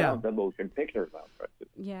Elfman, the motion picture soundtrack.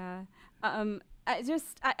 Yeah.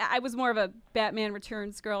 I was more of a Batman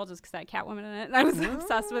Returns girl just because I had Catwoman in it. And I was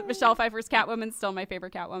obsessed with Michelle Pfeiffer's Catwoman, still my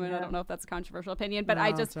favorite Catwoman. Yeah. I don't know if that's a controversial opinion, but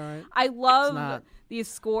I love the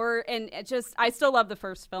score, and I still love the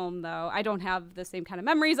first film, though. I don't have the same kind of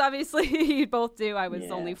memories, obviously. You both do. I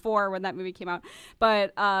was only 4 when that movie came out.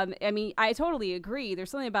 But, I mean, I totally agree.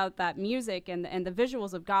 There's something about that music and the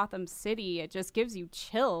visuals of Gotham City. It just gives you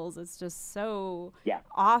chills. It's just so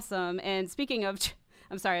awesome. And speaking of...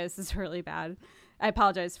 I'm sorry, this is really bad. I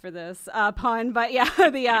apologize for this pun, but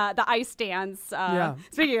the ice dance.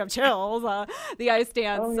 Speaking of chills, the ice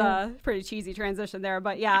dance, pretty cheesy transition there.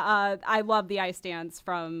 But I love the ice dance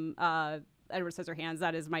from Edward Scissorhands.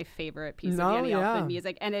 That is my favorite piece of Danny Elfman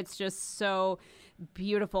music, and it's just so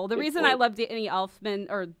beautiful. The reason I love Danny Elfman,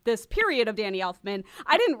 or this period of Danny Elfman,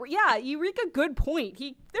 you make a good point.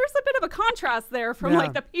 There's a bit of a contrast there from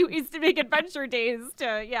like the Pee-wee's Big Adventure days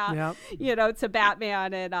to to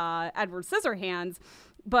Batman and Edward Scissorhands.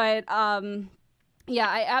 But I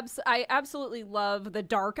absolutely love the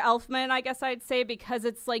dark Elfman, I guess I'd say, because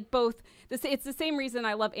it's like it's the same reason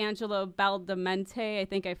I love Angelo Badalamenti. I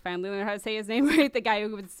think I finally learned how to say his name right. The guy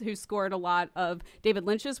who scored a lot of David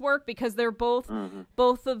Lynch's work, because they're both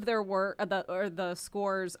of their work, the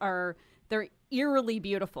scores they're eerily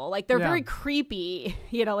beautiful. Like they're very creepy,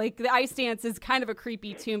 like the ice dance is kind of a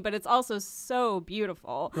creepy tune, but it's also so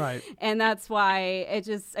beautiful. Right. And that's why it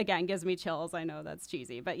just, again, gives me chills. I know that's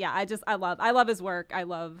cheesy, but I love his work. I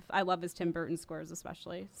love his Tim Burton scores,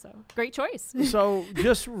 especially. So great choice. So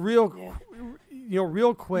just real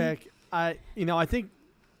quick, I think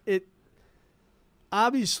it,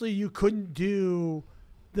 obviously you couldn't do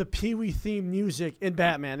the Pee-wee theme music in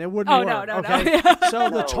Batman. It wouldn't work. No. So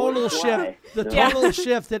the tonal shift that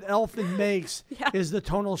Elfman makes is the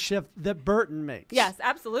tonal shift that Burton makes. Yes,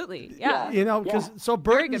 absolutely. Yeah. Because so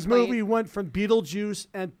Burton's movie went from Beetlejuice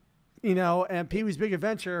and Pee-wee's Big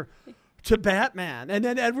Adventure to Batman, and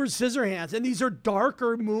then Edward Scissorhands, and these are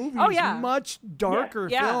darker movies. Oh yeah, much darker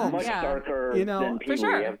films. Much darker than Pee-wee, for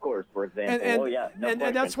sure. Of course, for example.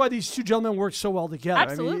 And that's why these two gentlemen work so well together.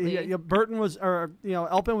 Absolutely. I mean,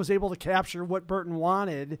 Elfman was able to capture what Burton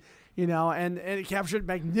wanted, and it captured it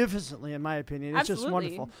magnificently, in my opinion. It's just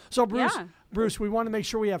wonderful. So Bruce, we want to make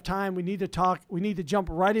sure we have time. We need to talk. We need to jump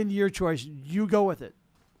right into your choice. You go with it.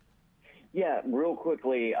 Yeah, real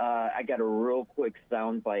quickly, I got a real quick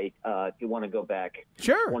sound bite. If you want to go back,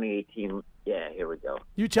 2018. Yeah, here we go.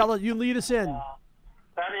 You lead us in.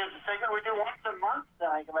 That is a segment we do once a month.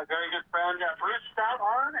 I get my very good friend Bruce Stout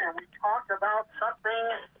on, and we talk about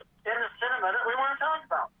something in the cinema that we want to talk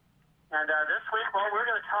about. And this week, we're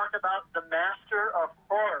going to talk about the Master of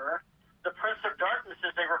Horror, the Prince of Darkness,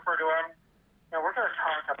 as they refer to him. And we're going to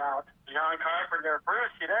talk about John Carpenter.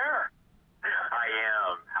 Bruce, you there? I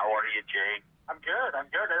am. How are you, Jay? I'm good.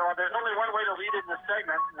 There's only one way to lead in this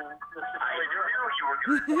segment. And this is I knew you were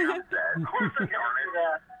going to announce that. Of course I knew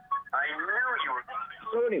that. I knew you were going to.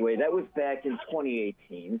 So anyway, that was back in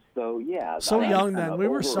 2018. So yeah. So that young was then. kind of We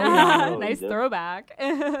were so overall. young. Nice throwback.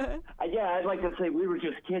 Yeah, I'd like to say we were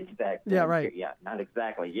just kids back then. Yeah, right. Yeah, not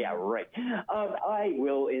exactly. Yeah, right. I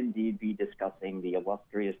will indeed be discussing the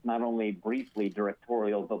illustrious, not only briefly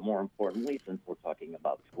directorial, but more importantly, since we're talking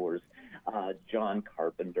about scores, John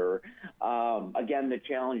Carpenter. Again, the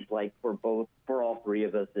challenge, like for all three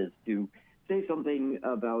of us, is to say something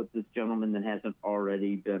about this gentleman that hasn't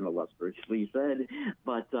already been illustriously said,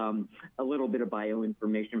 but a little bit of bio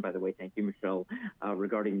information, by the way, thank you, Michelle,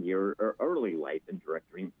 regarding your early life and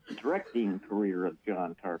directing career of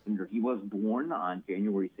John Carpenter. He was born on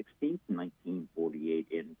January 16th, 1948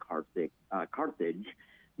 in Carthage,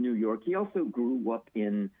 New York. He also grew up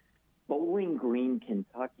in Bowling Green,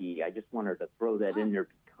 Kentucky. I just wanted to throw that in there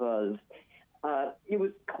because it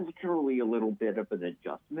was culturally a little bit of an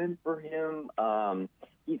adjustment for him.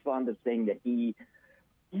 He's fond of saying that he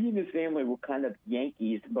and his family were kind of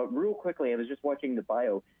Yankees, but real quickly, I was just watching the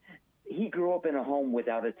bio. He grew up in a home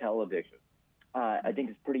without a television. I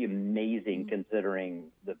think it's pretty amazing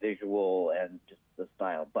considering the visual and just the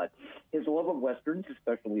style. But his love of Westerns,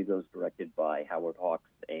 especially those directed by Howard Hawks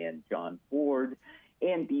and John Ford,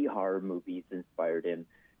 and B-horror movies inspired him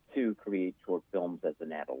to create short films as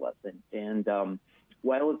an adolescent. And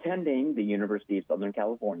while attending the University of Southern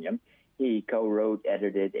California, he co-wrote,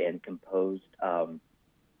 edited, and composed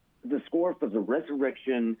the score for the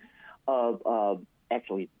resurrection of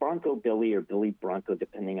actually Bronco Billy or Billy Bronco,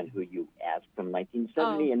 depending on who you ask, from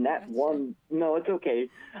 1970. And that won, no, it's okay.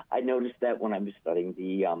 I noticed that when I was studying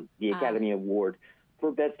the Academy Award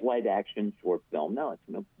for Best Live Action Short Film. No,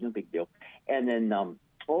 it's no big deal. And then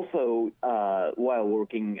also,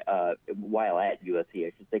 while at USC,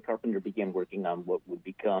 I should say, Carpenter began working on what would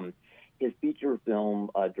become his feature film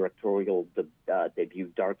directorial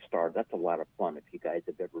debut, Dark Star. That's a lot of fun if you guys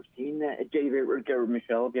have ever seen that.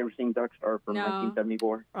 Michelle, have you ever seen Dark Star from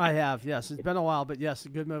 1974? I have, yes. It's been a while, but yes, a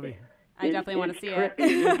good movie. I definitely want to see it.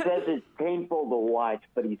 He says it's painful to watch,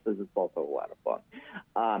 but he says it's also a lot of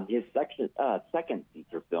fun. His second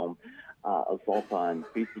feature film, Assault on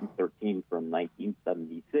Precinct 13 from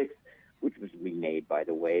 1976, which was remade, by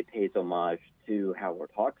the way, pays homage to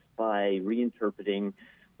Howard Hawks by reinterpreting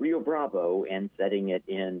Rio Bravo and setting it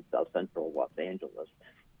in South Central Los Angeles.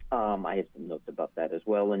 I have some notes about that as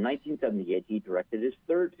well. In 1978, he directed his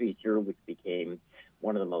third feature, which became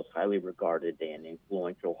one of the most highly regarded and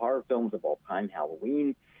influential horror films of all time,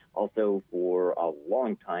 Halloween. Also, for a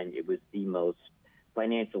long time, it was the most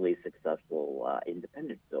financially successful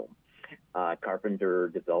independent film. Carpenter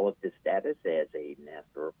developed his status as a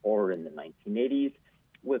master of horror in the 1980s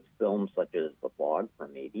with films such as The Fog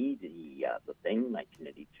from 80, The Thing,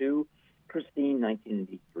 1982, Christine,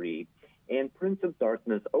 1983, and Prince of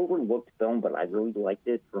Darkness, overlooked film, but I really liked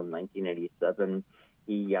it, from 1987.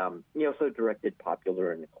 He also directed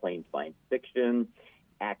popular and acclaimed science fiction,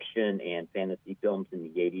 action, and fantasy films in the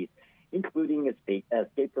 80s, including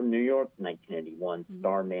Escape from New York, 1981,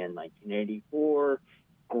 Starman, 1984.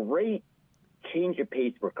 Great change of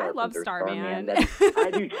pace for Carpenter. I love Starman.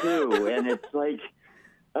 I do too, and it's like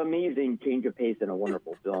amazing change of pace and a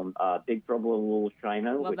wonderful film. Big Trouble in Little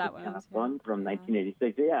China, which is kind of fun, from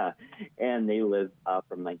 1986. Yeah, and They Live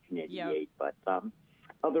from 1988. Yep. But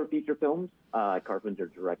other feature films Carpenter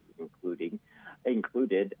directed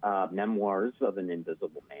included Memoirs of an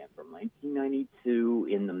Invisible Man from 1992,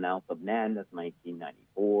 In the Mouth of Madness,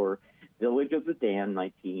 1994, Village of the Damned,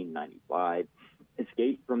 1995,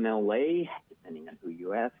 Escape from L.A., depending on who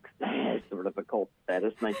you ask, sort of a cult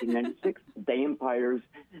status, 1996, Vampires,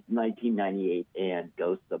 1998, and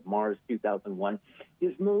Ghosts of Mars, 2001.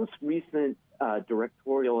 His most recent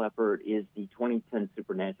directorial effort is the 2010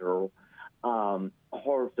 Supernatural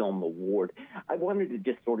Horror Film Award. I wanted to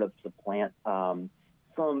just sort of supplant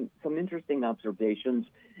some interesting observations.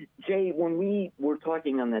 Jay, when we were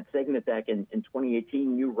talking on that segment back in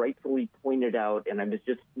 2018, you rightfully pointed out, and I was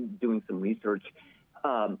just doing some research,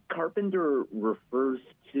 Carpenter refers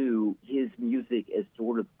to his music as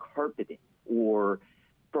sort of carpeting or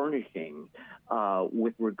furnishing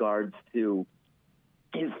with regards to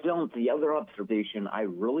his films. The other observation I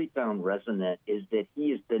really found resonant is that he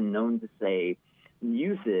has been known to say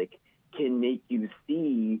music can make you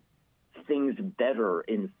see things better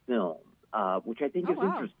in film, which I think is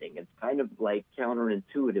interesting. It's kind of like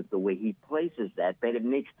counterintuitive the way he places that, but it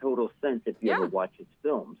makes total sense if you ever watch his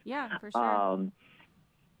films. Yeah, for sure.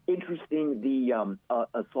 Interesting, the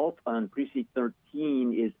Assault on Precinct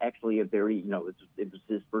 13 is actually a very, it was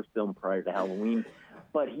his first film prior to Halloween,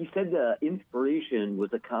 but he said the inspiration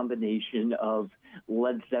was a combination of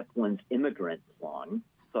Led Zeppelin's Immigrant Song.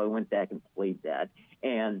 So I went back and played that.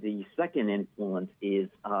 And the second influence is,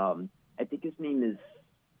 I think his name is,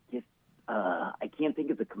 I can't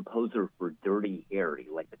think of the composer for Dirty Harry,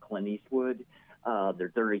 like the Clint Eastwood, their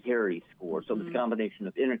Dirty Harry score. So it's a combination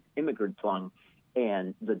of Immigrant Song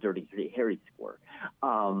and the Dirty Harry score.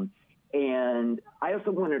 And I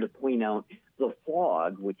also wanted to point out The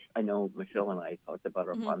Fog, which I know Michelle and I talked about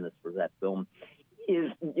on this for that film,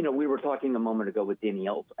 is, we were talking a moment ago with Danny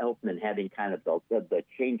Elfman having kind of the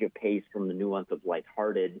change of pace from the nuance of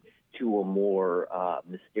lighthearted to a more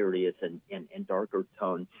mysterious and darker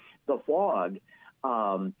tone. The Fog,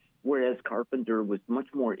 whereas Carpenter was much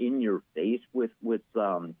more in your face with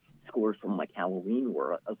scores from like Halloween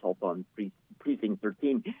or Assault on Precinct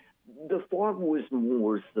 13, The Fog was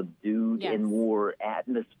more subdued and more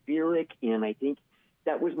atmospheric, and I think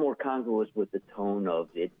that was more congruous with the tone of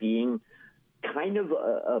it being kind of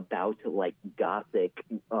about like gothic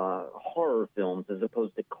horror films as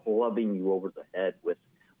opposed to clubbing you over the head with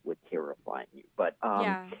terrifying you. But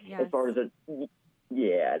as far as I don't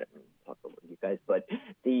talk over you guys, but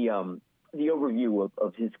the overview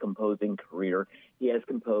of his composing career, he has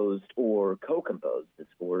composed or co-composed the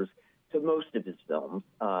scores to most of his films.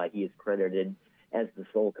 He is credited as the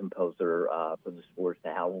sole composer for the scores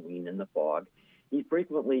to Halloween and The Fog. He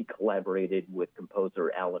frequently collaborated with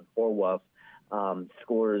composer Alan Horwath.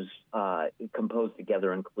 Scores composed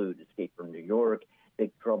together include Escape from New York,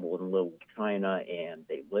 Big Trouble in Little China, and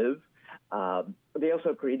They Live. They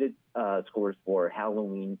also created scores for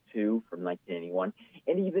Halloween 2 from 1981,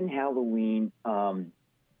 and even Halloween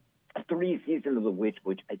 3, Season of the Witch,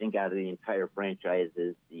 which I think out of the entire franchise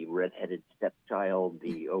is the redheaded stepchild,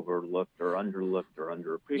 the overlooked or underlooked or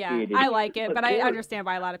underappreciated. Yeah, I like it, but I understand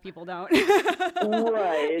why a lot of people don't.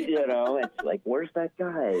 Right, it's like, where's that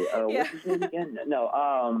guy? What's his name again?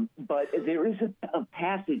 No, but there is a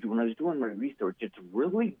passage when I was doing my research. It's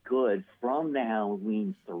really good from the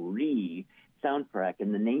Halloween 3 soundtrack,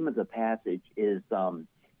 and the name of the passage is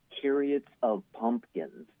Chariots of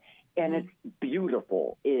Pumpkins. And it's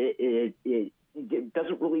beautiful. It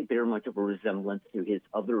doesn't really bear much of a resemblance to his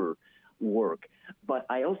other work. But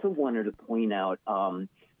I also wanted to point out,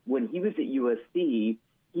 when he was at USC,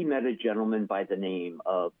 he met a gentleman by the name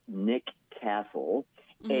of Nick Castle.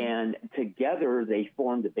 And together they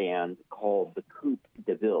formed a band called the Coupe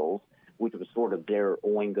de Ville, which was sort of their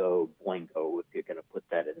Oingo Boingo, if you're going to put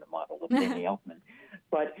that in the model of Danny Elfman.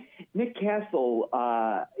 But Nick Castle,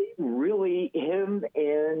 really, him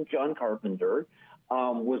and John Carpenter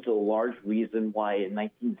was a large reason why in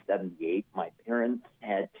 1978 my parents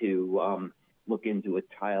had to look into a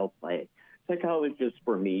child psychologist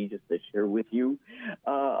for me, just to share with you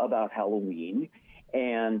about Halloween.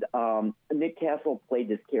 And Nick Castle played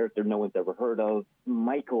this character no one's ever heard of,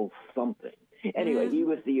 Michael something. Anyway, he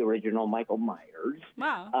was the original Michael Myers.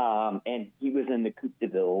 Wow. And he was in the Coupe de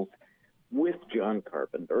Ville with John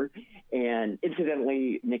Carpenter. And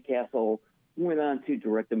incidentally, Nick Castle went on to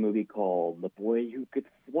direct a movie called The Boy Who Could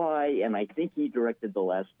Fly, and I think he directed The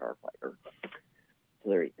Last Starfighter. So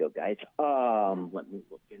there you go, guys. Let me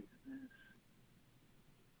look into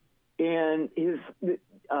this. And his,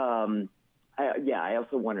 I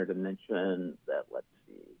also wanted to mention that, let's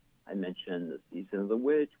see, I mentioned The Season of the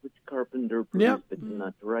Witch, which Carpenter produced but did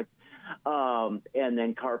not direct. And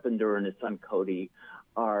then Carpenter and his son Cody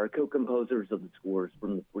are co-composers of the scores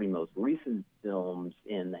from the 3 most recent films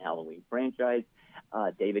in the Halloween franchise.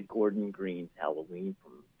 David Gordon Green's Halloween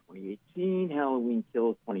from 2018, Halloween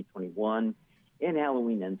Kills 2021, and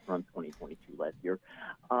Halloween Ends from 2022 last year.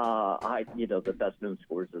 The best-known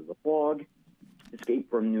scores are The Fog, Escape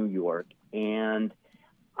from New York, and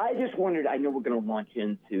I just wondered, I know we're going to launch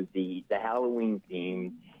into the Halloween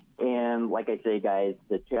theme, and like I say, guys,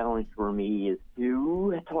 the challenge for me is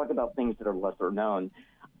to talk about things that are lesser known.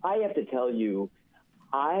 I have to tell you,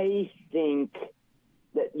 I think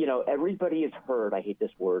that, everybody has heard, I hate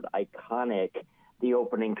this word, iconic, the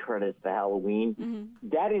opening credits to Halloween.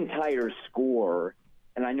 That entire score,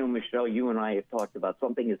 and I know, Michelle, you and I have talked about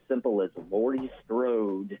something as simple as Laurie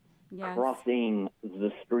Strode crossing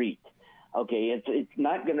the street. Okay, it's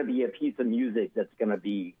not going to be a piece of music that's going to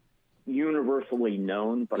be universally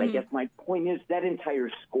known, but I guess my point is that entire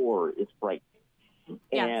score is frightening.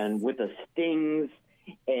 And with the stings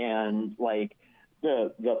and like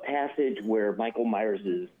the passage where Michael Myers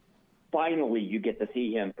is finally, you get to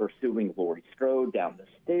see him pursuing Laurie Strode down the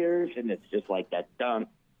stairs, and it's just like that dun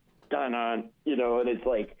dun on, and it's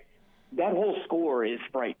like that whole score is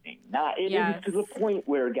frightening. It is to the point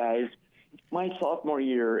where, guys, my sophomore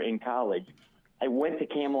year in college, I went to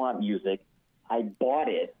Camelot Music. I bought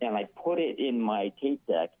it and I put it in my tape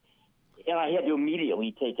deck, and I had to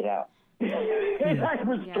immediately take it out. And I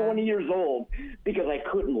was 20 years old because I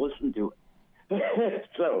couldn't listen to it.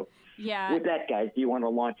 So. Yeah. With that, guys, do you want to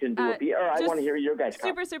launch into a beat? Or I want to hear your guys'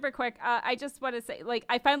 Super, super quick. I just want to say, like,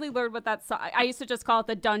 I finally learned what that song. I used to just call it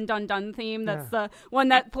the dun dun dun theme. That's the one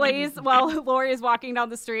that plays while Laurie is walking down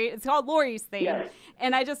the street. It's called Laurie's theme. Yes.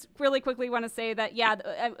 And I just really quickly want to say that,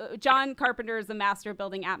 John Carpenter is the master of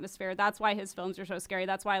building atmosphere. That's why his films are so scary.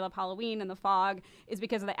 That's why I love Halloween and The Fog, is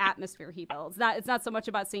because of the atmosphere he builds. It's not so much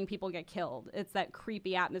about seeing people get killed. It's that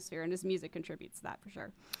creepy atmosphere, and his music contributes to that for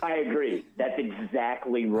sure. I agree. That's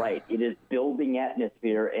exactly right. It is building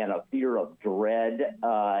atmosphere and a fear of dread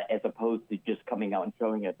as opposed to just coming out and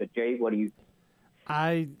showing it. But, Jay, what do you think?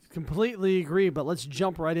 I completely agree, but let's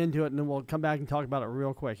jump right into it, and then we'll come back and talk about it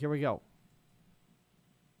real quick. Here we go.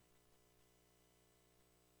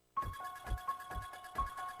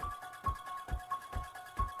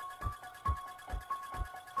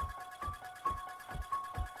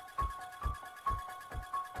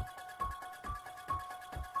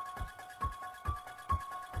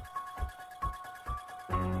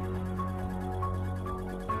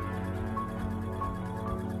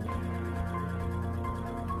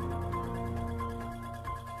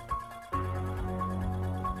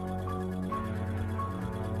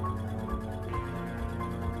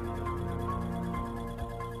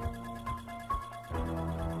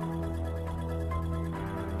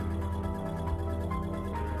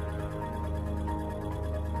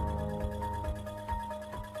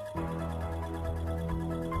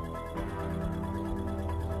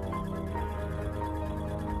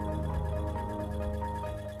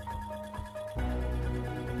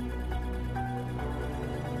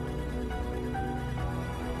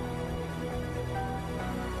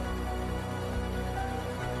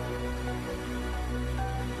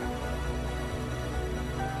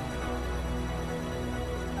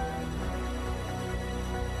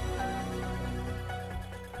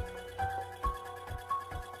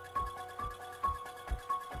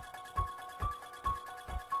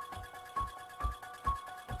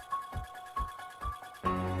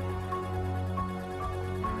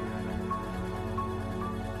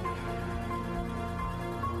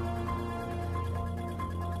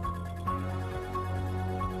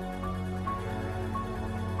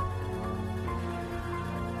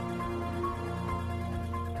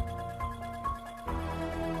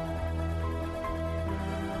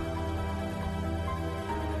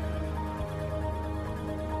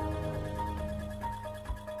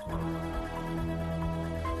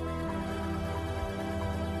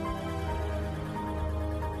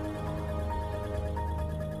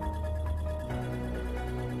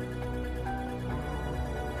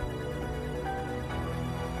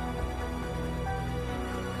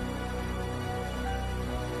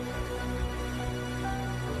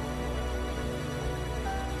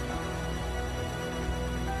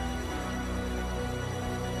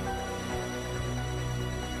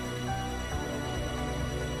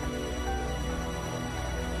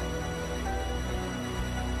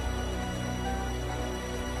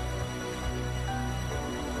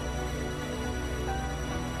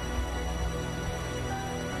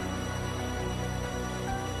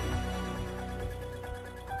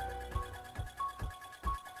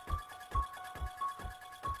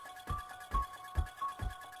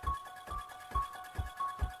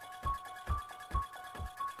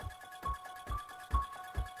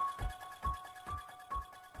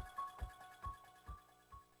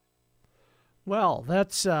 Well,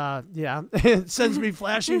 that's, it sends me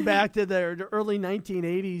flashing back to the early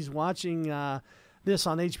 1980s watching this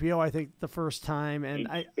on HBO, I think, the first time. And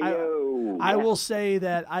I will say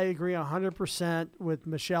that I agree 100% with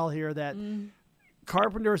Michelle here that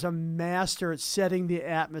Carpenter is a master at setting the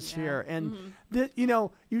atmosphere. Yeah.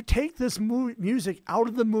 And, you take this music out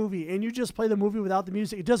of the movie and you just play the movie without the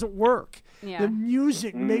music. It doesn't work. Yeah. The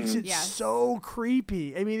music makes it so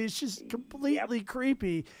creepy. I mean, it's just completely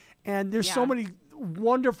creepy. And there's so many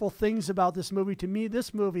wonderful things about this movie. To me,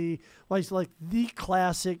 this movie was like the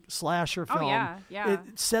classic slasher film. Oh, yeah.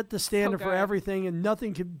 It set the standard for everything, and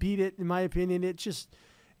nothing could beat it, in my opinion. It's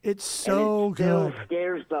so and it good. Still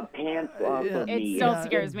scares the pants off of me. It still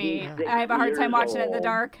scares me. I have a hard time watching it in the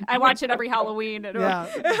dark. I watch it every Halloween.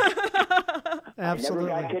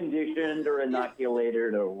 Absolutely. I never got conditioned or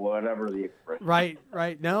inoculated or whatever the expression.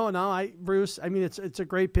 Right. No, Bruce. I mean, it's a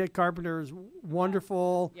great pick. Carpenter is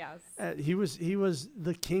wonderful. Yes. He was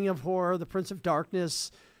the king of horror, the Prince of Darkness.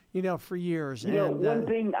 for years. You know, And, one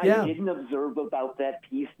thing I didn't observe about that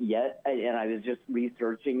piece yet, and I was just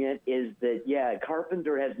researching it, is that,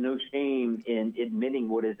 Carpenter has no shame in admitting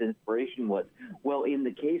what his inspiration was. Well, in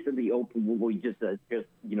the case of the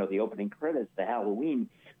the opening credits to Halloween,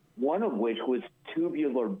 one of which was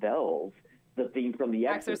Tubular Bells, the theme from The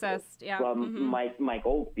Exorcist from Mike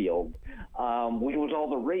Oldfield, which was all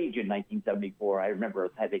the rage in 1974. I remember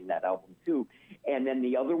us having that album, too. And then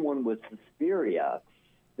the other one was Suspiria.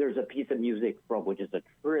 There's a piece of music from which is a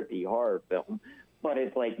trippy horror film, but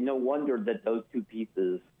it's like no wonder that those two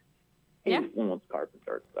pieces influenced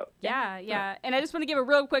Carpenter. So yeah. And I just want to give a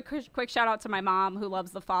real quick shout out to my mom who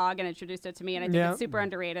loves The Fog and introduced it to me, and I think it's super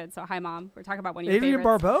underrated. So hi, Mom. We're talking about one of your Adrienne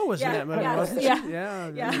favorites. Barbeau was in that movie, wasn't she?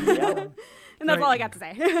 Yeah. And that's all I got to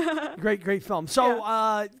say. Great film.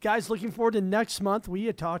 So, guys, looking forward to next month. We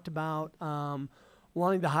had talked about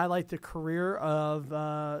wanting to highlight the career of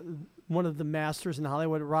one of the masters in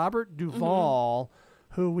Hollywood, Robert Duvall,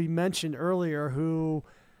 who we mentioned earlier, who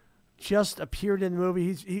just appeared in the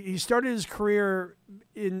movie. He started his career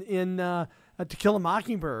in To Kill a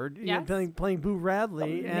Mockingbird, playing Boo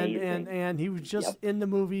Radley, and he was just in the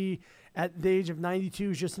movie at the age of 92. He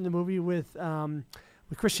was just in the movie with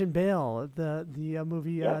Christian Bale, the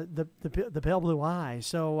movie the Pale Blue Eye.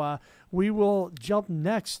 So we will jump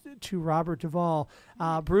next to Robert Duvall.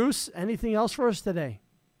 Bruce, anything else for us today?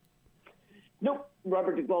 Nope.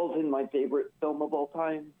 Robert Duvall's in my favorite film of all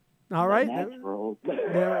time. All right. Natural.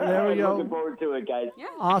 There we go. Looking forward to it, guys. Yeah.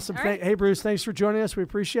 Awesome. Right. Hey, Bruce, thanks for joining us. We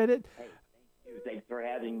appreciate it. Hey, thank you. Thanks for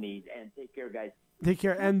having me, and take care, guys. Take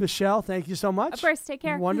care. And Michelle, thank you so much. Of course, take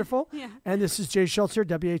care. Wonderful. Yeah. And this is Jay Schultzer,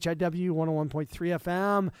 WHIW 101.3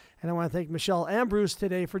 FM. And I want to thank Michelle and Bruce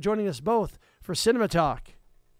today for joining us both for Cinema Talk.